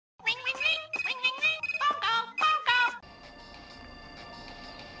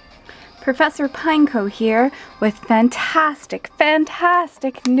Professor Pineco here with fantastic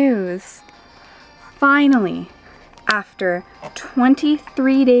news. Finally, after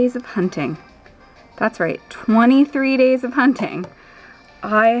 23 days of hunting, that's right, 23 days of hunting,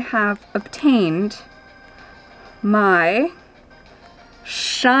 I have obtained my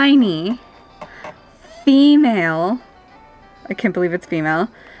shiny female, I can't believe it's female,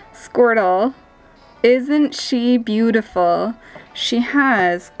 Squirtle. Isn't she beautiful? She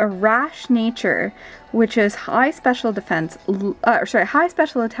has a rash nature, which is high special defense, high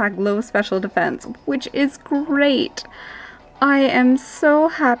special attack, low special defense, which is great. I am so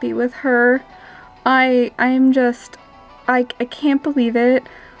happy with her. I can't believe it.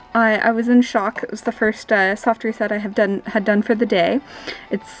 I was in shock. It was the first soft reset I had done for the day.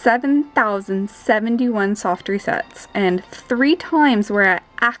 It's 7,071 soft resets, and 3 times where I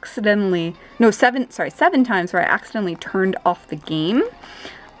accidentally, no, 7 times where I accidentally turned off the game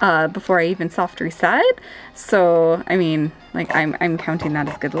before I even soft reset. So, I mean, like, I'm counting that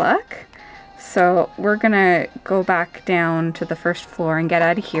as good luck. So we're gonna go back down to the first floor and get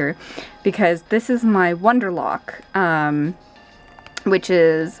out of here, because this is my Wonderlock, which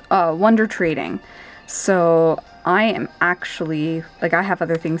is wonder trading. So I am actually, like, I have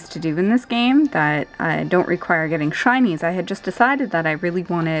other things to do in this game that don't require getting shinies. I had just decided that I really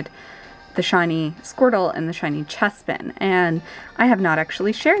wanted the shiny Squirtle and the shiny Chespin, and I have not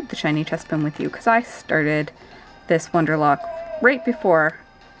actually shared the shiny Chespin with you because I started this Wonderlock right before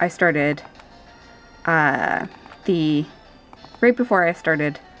I started my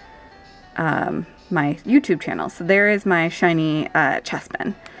YouTube channel. So there is my shiny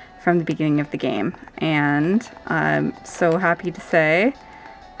Chespin from the beginning of the game, and I'm so happy to say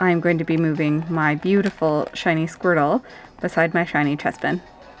I'm going to be moving my beautiful shiny Squirtle beside my shiny Chespin,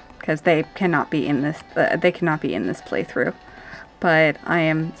 because they cannot be in this playthrough. But I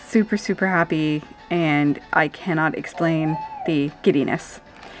am super happy, and I cannot explain the giddiness.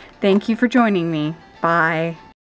 Thank you for joining me. Bye.